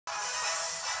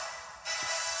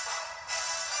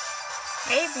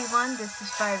Hey everyone, this is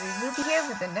FireyRuby here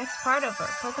with the next part of our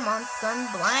Pokemon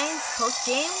Sun Blind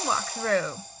post-game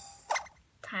walkthrough.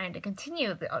 Time to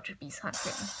continue the Ultra Beast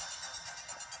hunting.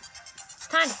 It's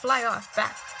time to fly off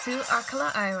back to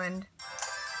Akala Island.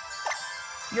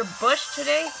 Your bush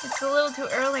today? It's a little too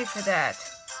early for that.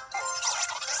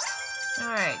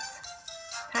 Alright,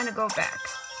 time to go back.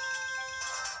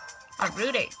 On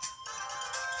Route 8.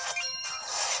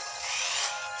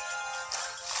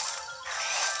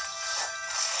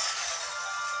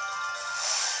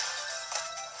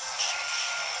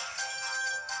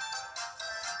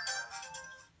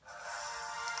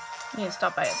 I need to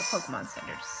stop by at the Pokemon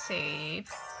Center to save.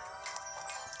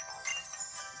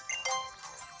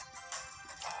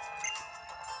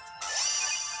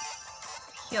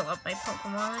 To heal up my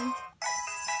Pokemon.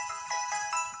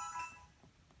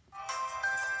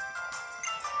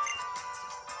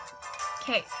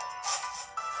 Okay.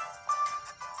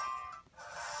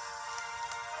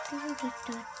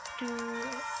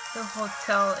 The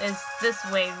hotel is this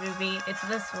way, Ruby. It's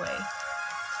this way.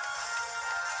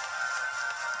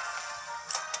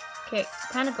 Okay,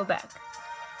 time to go back.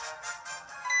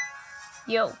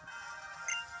 Yo.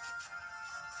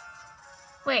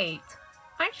 Wait,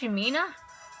 aren't you Mina?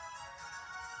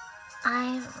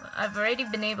 I've already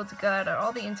been able to gather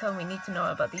all the intel we need to know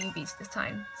about the UBs this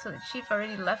time, so the chief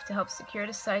already left to help secure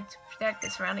the site to protect the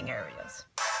surrounding areas.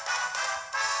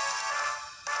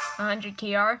 100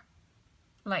 KR?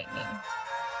 Lightning.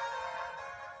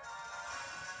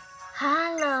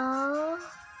 Hello?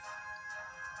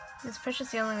 This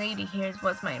precious young lady here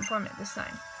was my informant this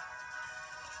time.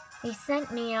 They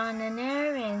sent me on an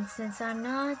errand since I'm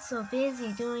not so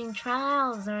busy doing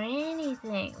trials or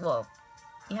anything. Well,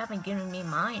 you haven't given me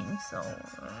mine, so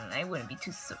I wouldn't be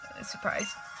too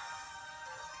surprised.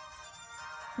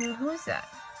 Who's that?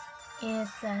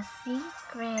 It's a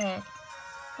secret.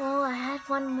 Oh, I had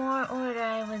one more order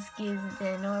I was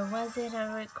given, or was it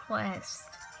a request?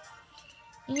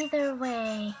 Either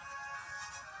way.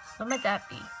 What might that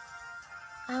be?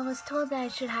 I was told that I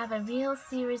should have a real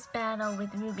serious battle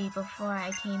with Ruby before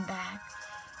I came back.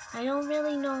 I don't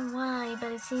really know why,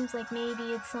 but it seems like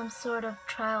maybe it's some sort of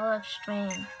trial of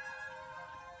strength.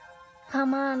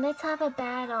 Come on, let's have a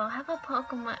battle. Have a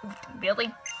Pokemon...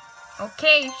 Really?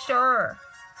 Okay, sure.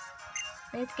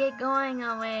 Let's get going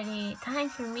already. Time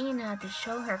for Mina to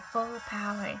show her full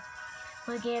power.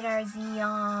 We'll get our Z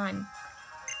on.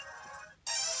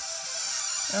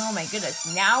 Oh my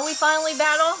goodness, now we finally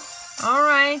battle?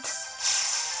 Alright.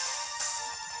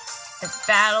 Let's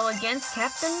battle against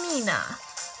Captain Mina.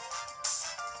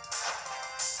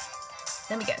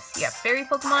 Let me guess, you got fairy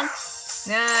Pokemon?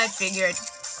 Nah, I figured.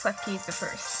 Klefki's the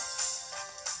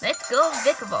first. Let's go,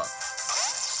 Vikavolt.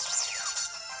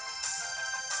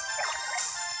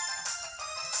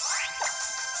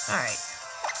 Alright.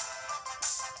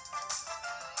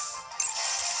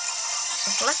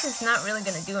 Reflect is not really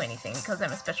gonna do anything because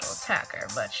I'm a special attacker,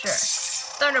 but sure.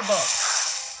 Thunderbolt.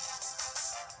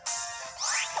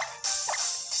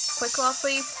 Quick Claw,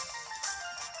 please.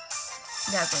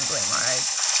 Dazzling Gleam, alright.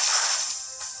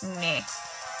 Meh.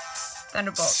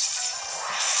 Thunderbolt.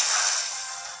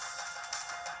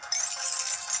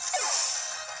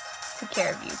 Took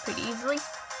care of you pretty easily.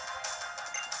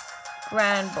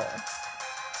 Grand Bowl.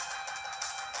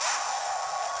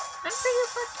 I'm pretty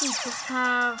lucky to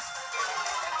have...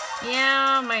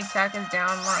 Yeah, my attack is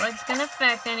down. Not like it's gonna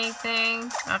affect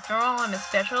anything. After all, I'm a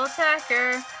special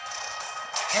attacker.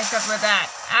 Except for that.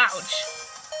 Ouch!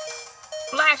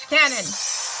 Flash Cannon!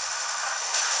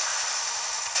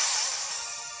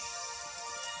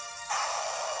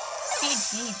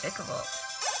 GG, Vikavolt.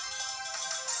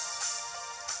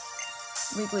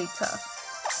 Wigglytuff.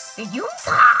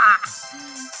 Utah!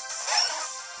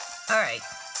 Alright.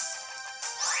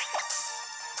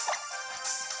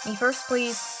 Me first,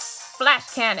 please.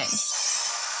 Flash Cannon.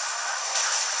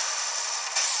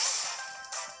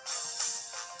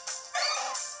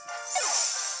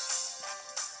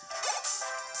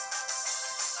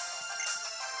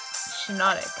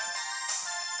 Shinotic.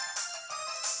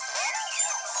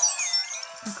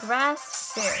 Grass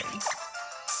Fairy.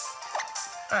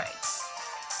 Alright.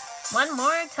 One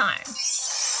more time.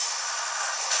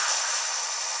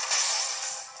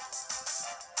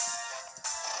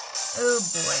 Oh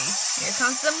boy. Here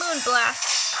comes the Moon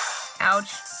Blast.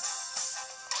 Ouch.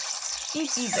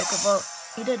 GG, Vikavolt.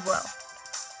 You did well.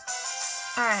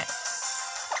 Alright.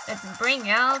 Let's bring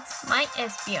out my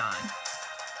Espeon.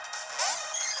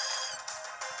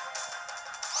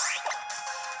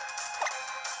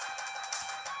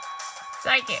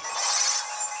 Psychic.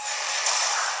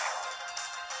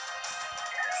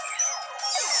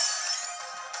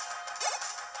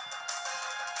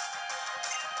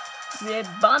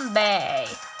 Bombay.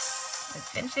 Let's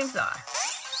finish things off.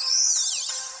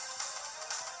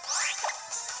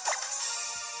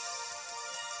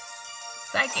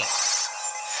 Psychic.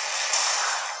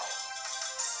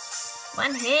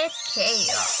 One hit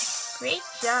KO. Great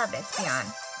job, Espeon.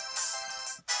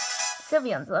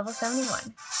 Sylveon's level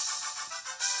 71.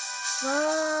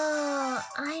 Whoa,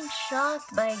 I'm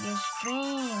shocked by your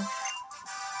strength.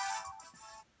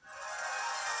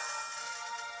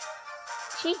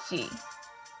 Chi-Chi.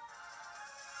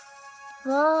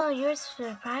 Whoa, you're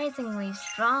surprisingly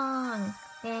strong.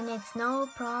 Then it's no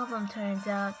problem, turns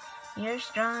out. You're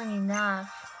strong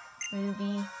enough,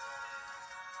 Ruby.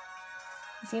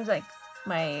 It seems like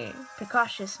my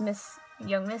precocious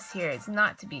young miss here is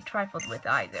not to be trifled with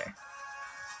either.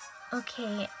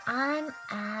 Okay, I'm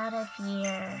out of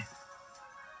here.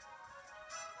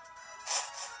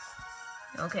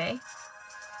 Okay.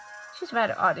 She's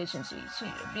rather odd, isn't she? She's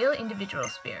a real individual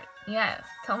spirit. Yeah,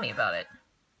 tell me about it.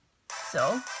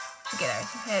 So, to get our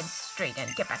heads straight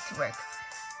and get back to work.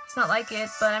 It's not like it,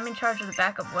 but I'm in charge of the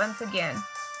backup once again.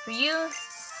 For you,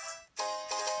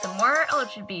 some more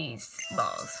Ultra Beast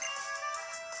balls.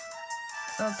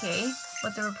 Okay,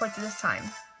 what's the report to this time?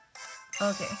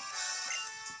 Okay.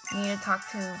 You need to talk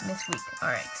to Miss Week.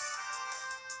 Alright.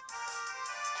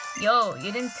 Yo,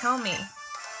 you didn't tell me.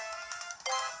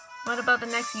 What about the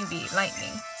next UV,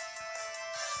 Lightning?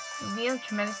 Reveal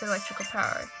tremendous electrical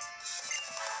power.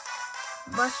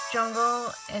 Lush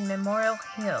Jungle and Memorial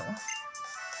Hill.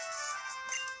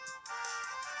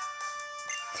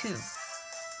 2.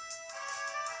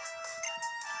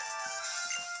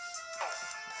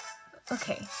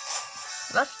 Okay.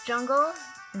 Lush Jungle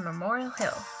and Memorial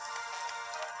Hill.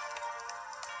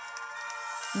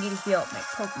 I need to heal up my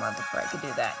Pokemon before I could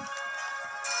do that.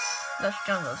 Lush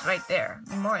Jungle is right there.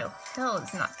 Memorial Hill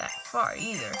is not that far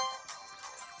either.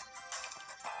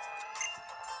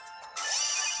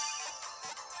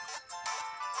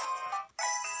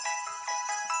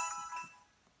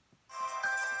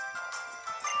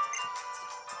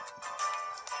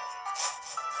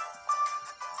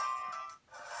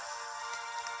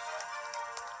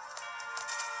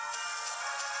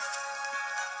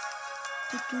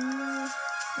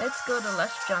 Let's go to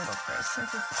Lush Jungle first,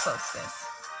 since it's the closest.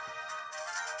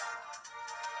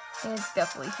 It's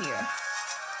definitely here.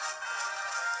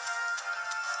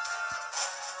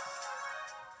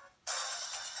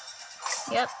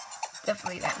 Yep,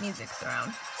 definitely that music's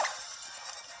around.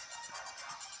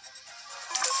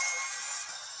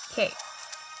 Okay,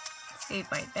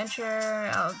 save my adventure.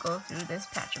 I'll go through this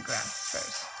patch of grass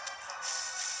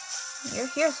first. You're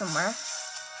here somewhere.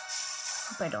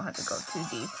 Hope I don't have to go too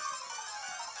deep.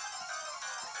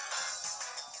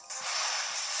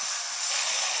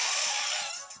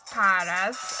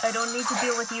 Paras, I don't need to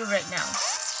deal with you right now.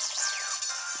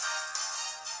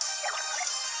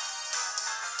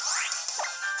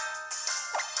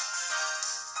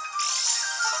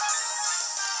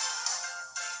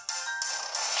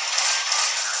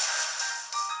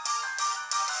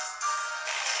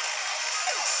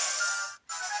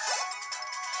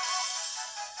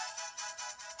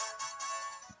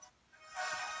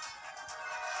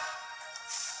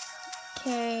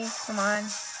 Okay, come on.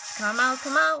 Come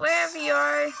out, wherever you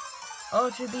are.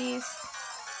 Ultra Beast.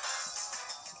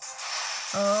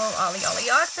 Oh, Ollie,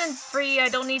 Oxen free. I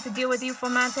don't need to deal with you,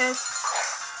 Fomantis.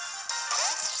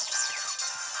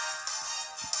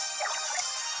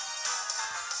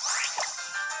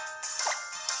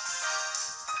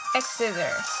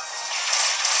 X-Scissor.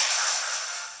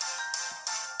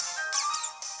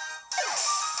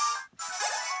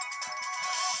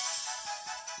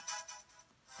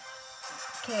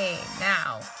 Okay,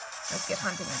 now. Let's get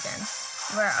hunting again.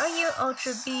 Where are you,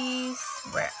 Ultra Beast?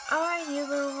 Where are you,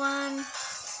 little one?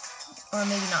 Or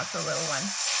maybe not so little one.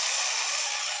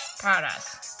 Paras.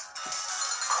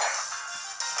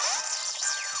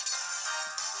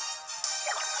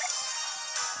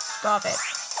 Stop it.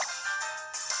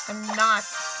 I'm not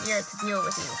here to deal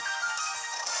with you.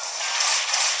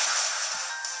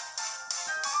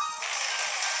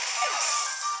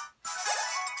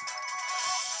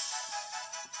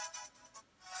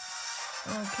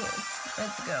 Okay,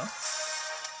 let's go.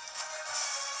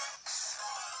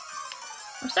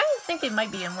 I'm starting to think it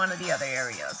might be in one of the other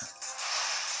areas.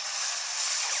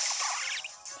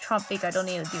 Tropic, I don't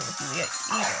need to deal with you yet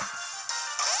either.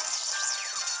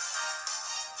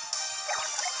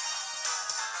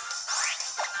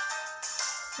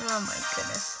 Oh my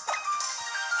goodness.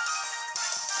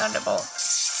 Thunderbolt.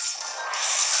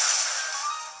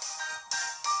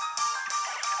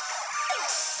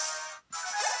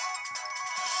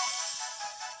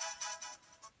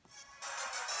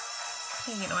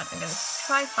 Okay, you know what? I'm gonna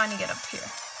try finding it up here.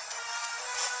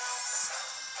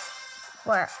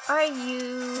 Where are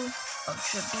you?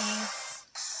 Ultra Beast.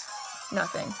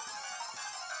 Nothing.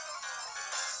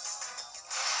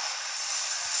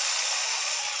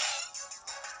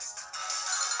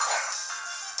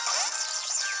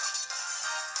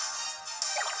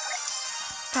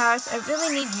 Paris, I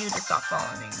really need you to stop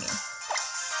following me.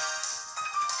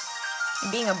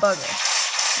 You're being a bugger.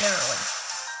 Literally.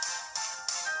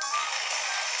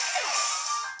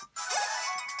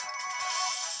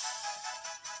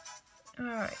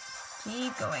 Alright,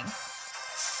 keep going.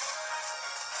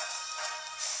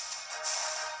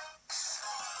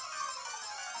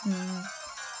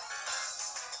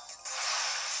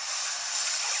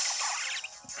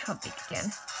 Trumpet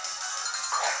again.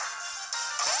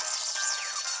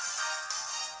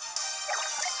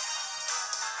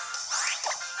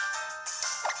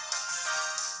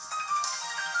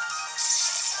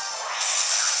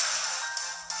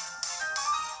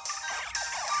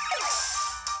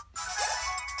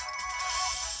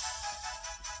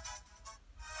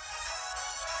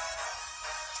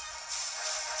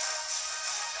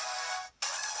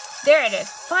 There it is!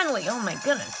 Finally! Oh my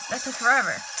goodness, that took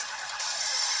forever.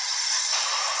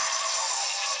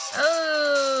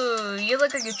 Oh, you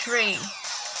look like a tree.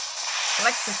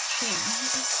 Electric tree.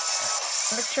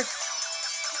 Electric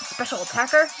special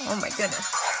attacker? Oh my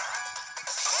goodness.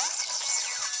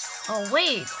 Oh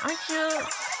wait, aren't you...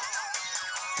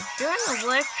 If you're an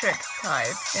electric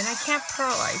type, then I can't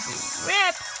paralyze you.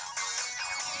 RIP!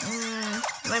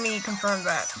 Let me confirm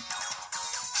that.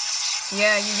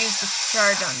 Yeah, you used this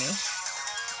charge on me.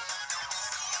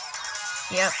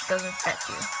 Yep, doesn't affect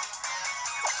you.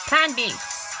 Plan B.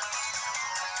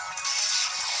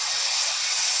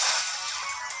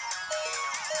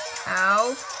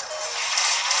 Ow.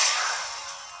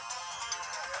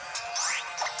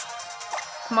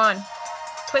 Come on.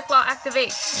 Quick law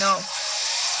activate. No.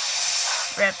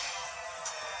 RIP.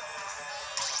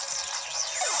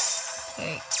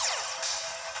 Okay.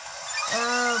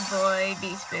 Oh boy,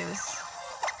 Beast Boost.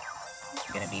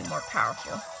 You're gonna be more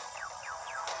powerful.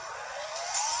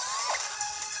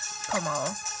 Come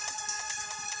on.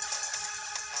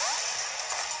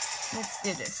 Let's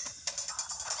do this.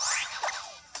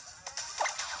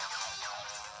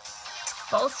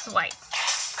 Full swipe.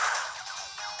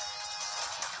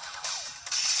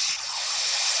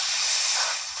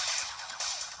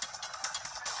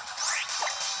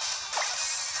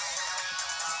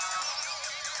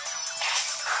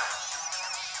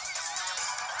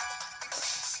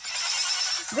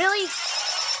 Really?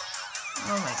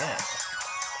 Oh my goodness.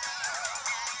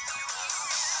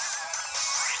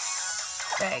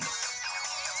 Bag.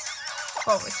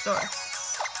 Full restore.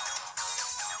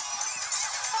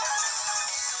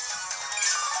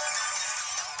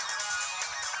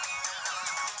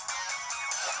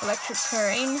 Electric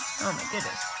terrain. Oh my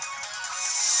goodness.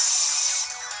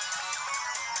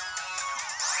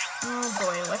 Oh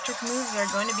boy, electric moves are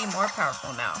going to be more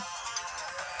powerful now.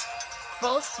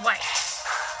 Full swipe.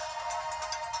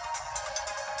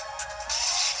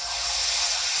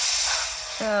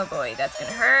 Oh boy, that's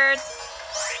gonna hurt.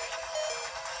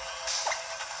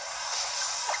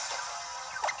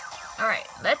 Alright,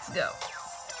 let's go.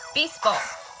 Beast Ball.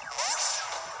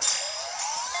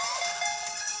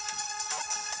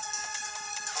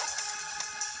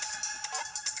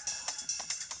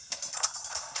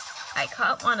 I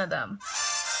caught one of them.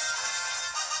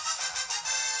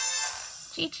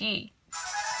 GG.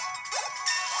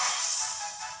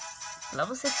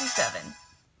 Level 67.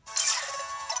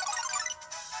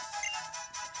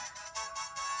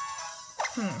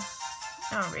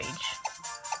 Outrage.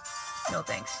 No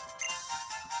thanks.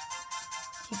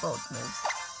 Keep both moves.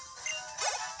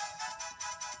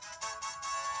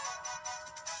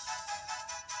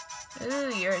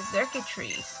 Ooh, your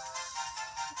circuitries.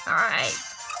 Alright.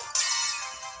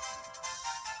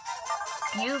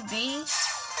 UB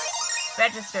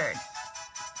registered.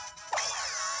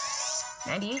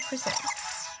 98%.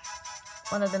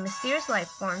 One of the mysterious life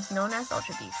forms known as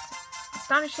Ultra Beast.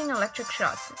 Astonishing electric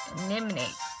shots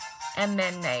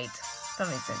emanate from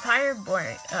its entire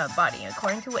body,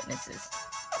 according to witnesses.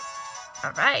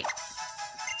 Alright.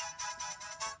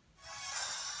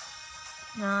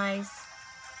 Nice.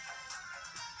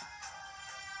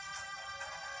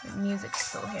 The music's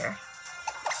still here.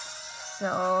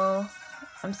 So,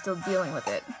 I'm still dealing with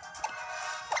it.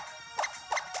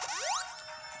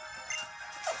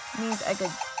 Means I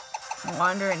could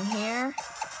wander in here.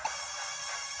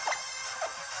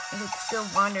 I could still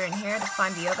wander in here to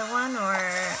find the other one, or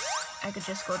I could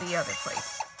just go to the other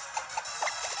place.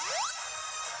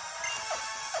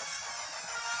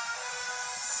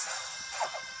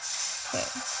 Okay.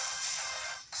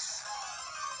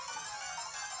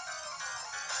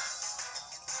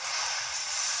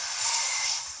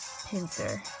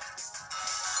 Pincer.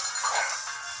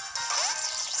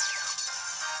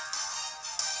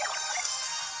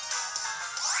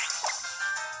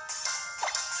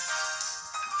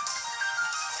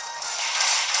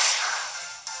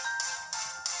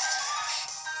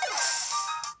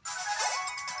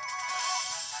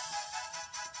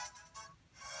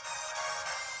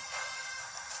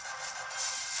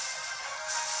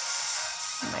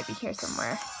 It might be here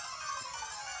somewhere.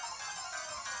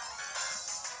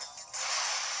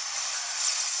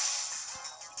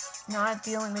 Not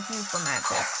dealing with you for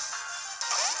Mantis.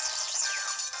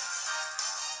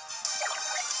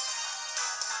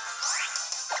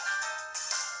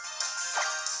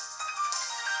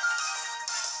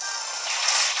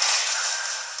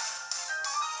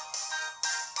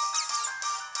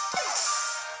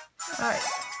 Alright.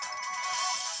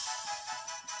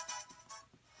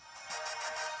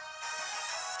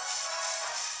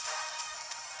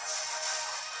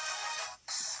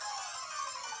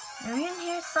 You're in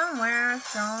here somewhere,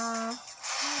 so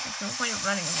there's no point of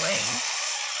running away.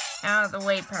 Out of the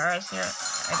way, Paris.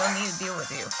 I don't need to deal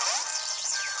with you.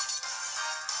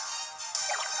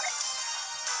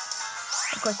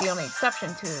 Of course, the only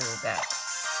exception to that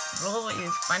rule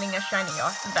is finding a shiny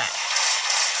off the bat.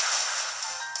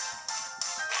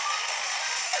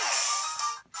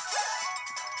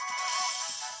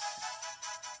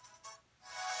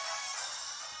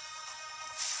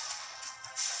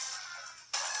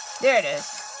 There it is.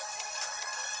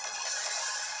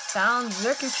 Found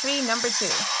circuitry number 2.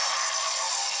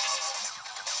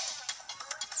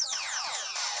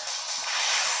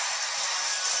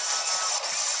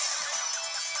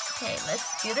 Okay,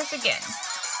 let's do this again.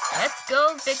 Let's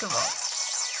go, Vicavolt.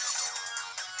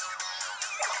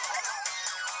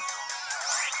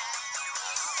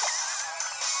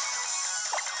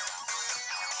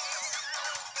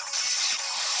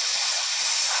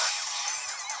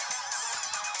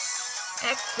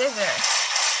 X-Scissor.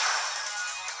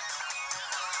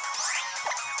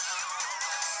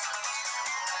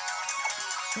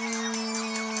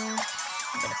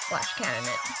 I'm gonna flash cannon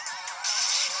it.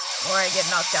 Or I get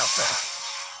knocked out first.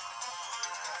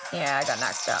 Yeah, I got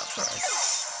knocked out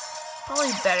first.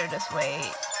 Probably better this way.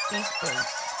 Base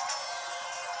boost.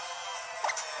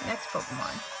 Next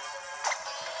Pokemon.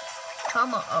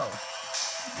 Como-O.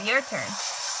 It's your turn.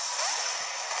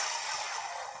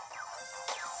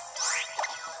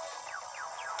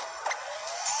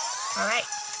 Alright.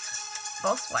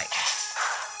 Full swipe.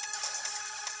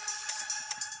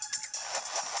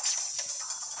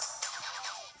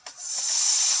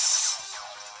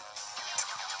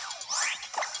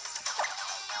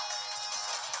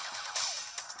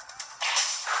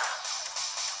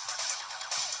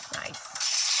 Nice.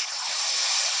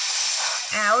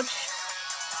 Ouch.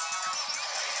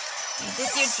 You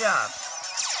did your job.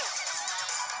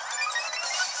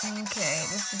 Okay,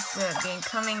 this is the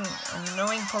incoming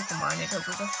annoying Pokemon because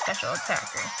it's a special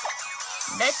attacker.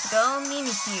 Let's go,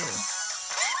 Mimikyu.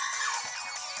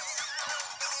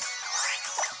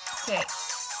 Okay.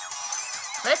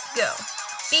 Let's go.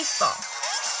 Beast Ball.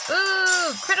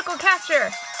 Ooh, critical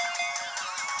capture.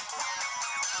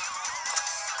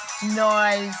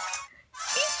 Nice.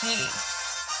 GG.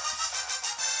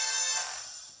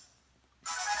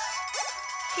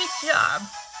 Great job.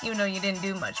 Even though you didn't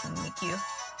do much, Mimikyu.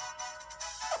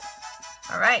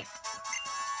 Alright.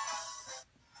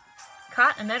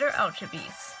 Caught another Ultra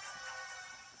Beast.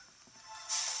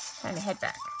 Time to head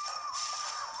back.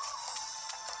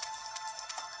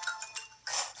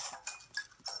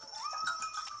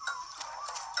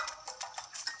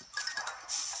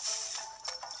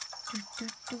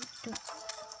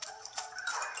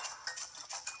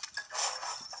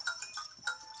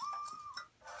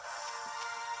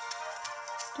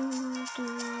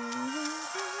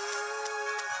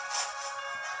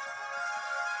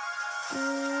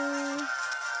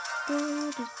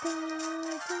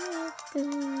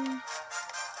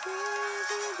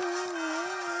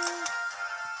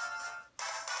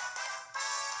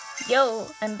 Yo,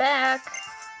 I'm back.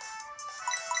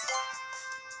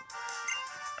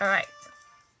 Alright.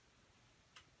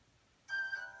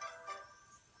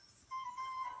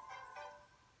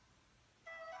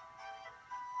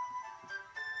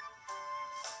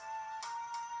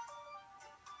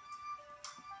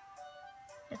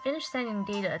 I finished sending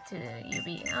data to UB.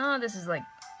 Oh, this is like...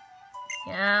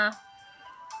 Yeah.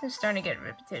 It's starting to get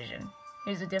repetition.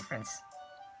 Here's the difference.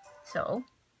 So...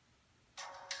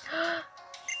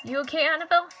 You okay,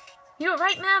 Annabelle? You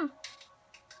alright, ma'am?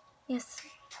 Yes.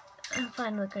 I'm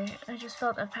fine, Looker. I just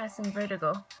felt a passing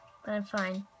vertigo. But I'm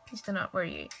fine. Please do not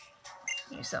worry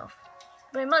yourself.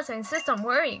 But I insist on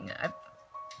worrying.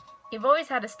 You've always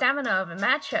had the stamina of a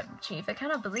matchup, Chief. I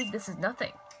cannot believe this is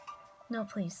nothing. No,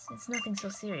 please. It's nothing so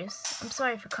serious. I'm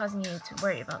sorry for causing you to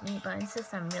worry about me, but I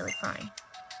insist I'm really fine.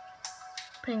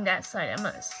 Putting that aside, I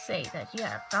must say that you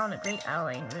have found a great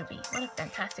ally in Ruby. What a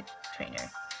fantastic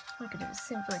trainer. All I could do is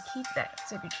simply keep that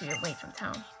secretary away from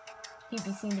town.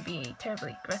 UB seem to be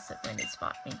terribly aggressive when they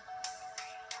spot me.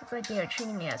 It's like they are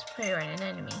treating me as prey or an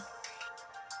enemy.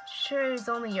 Sure, it's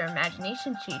only your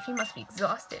imagination, Chief. You must be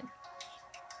exhausted.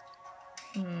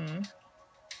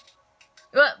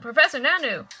 What? Professor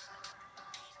Nanu!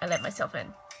 I let myself in.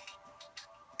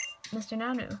 Mr.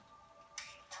 Nanu.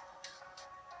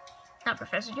 Not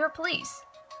Professor, you're police.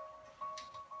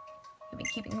 You've been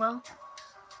keeping well?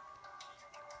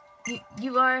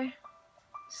 You are...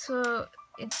 So,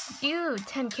 it's you,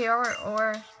 10KR,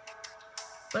 or...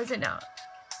 What is it now?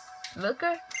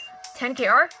 Looker?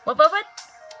 10KR? What?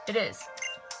 It is.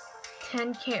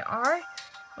 10KR?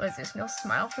 What is this, no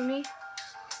smile for me?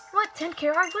 What,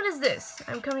 10KR? What is this?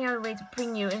 I'm coming out of the way to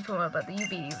bring you info about the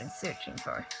UB you've been searching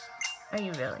for. Are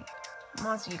you really? The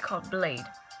monster you called Blade.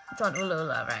 It's on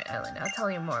Ulula Island. I'll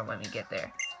tell you more when we get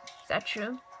there. Is that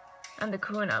true? I'm the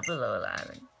Kuhuna of Ulula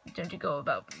Island. Don't you go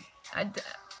about...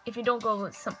 if you don't go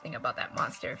with something about that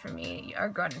monster for me, our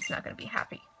garden's not going to be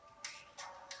happy.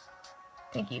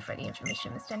 Thank you for the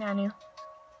information, Mr. Nanu.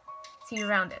 See you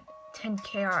around at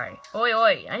 10KR.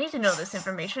 Oi, I need to know this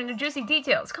information in juicy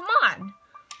details. Come on!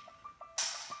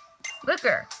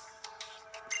 Looker!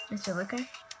 Mr. Looker?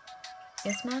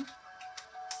 Yes, ma'am?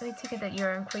 I take it that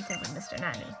you're acquainted with Mr.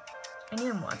 Nanu. I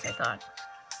knew him once, I thought.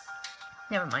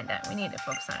 Never mind that. We need to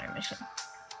focus on our mission.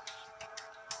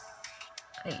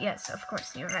 Yes, of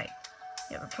course, you're right.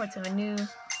 You have reports of a new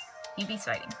UB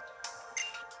sighting.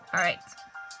 Alright.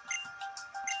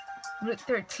 Route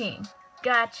 13.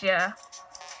 Gotcha.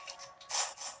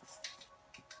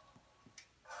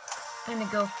 I'm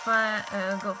gonna go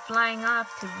flying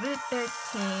off to Route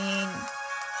 13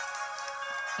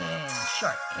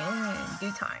 in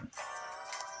due time.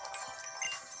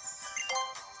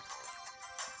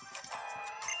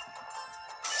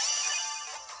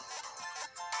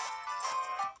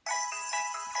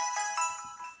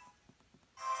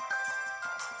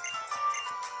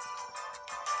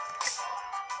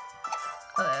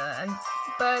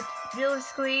 But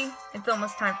realistically, it's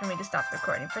almost time for me to stop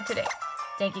recording for today.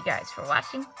 Thank you guys for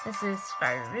watching. This is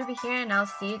FireyRuby here, and I'll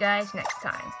see you guys next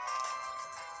time.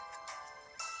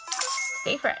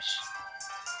 Stay fresh.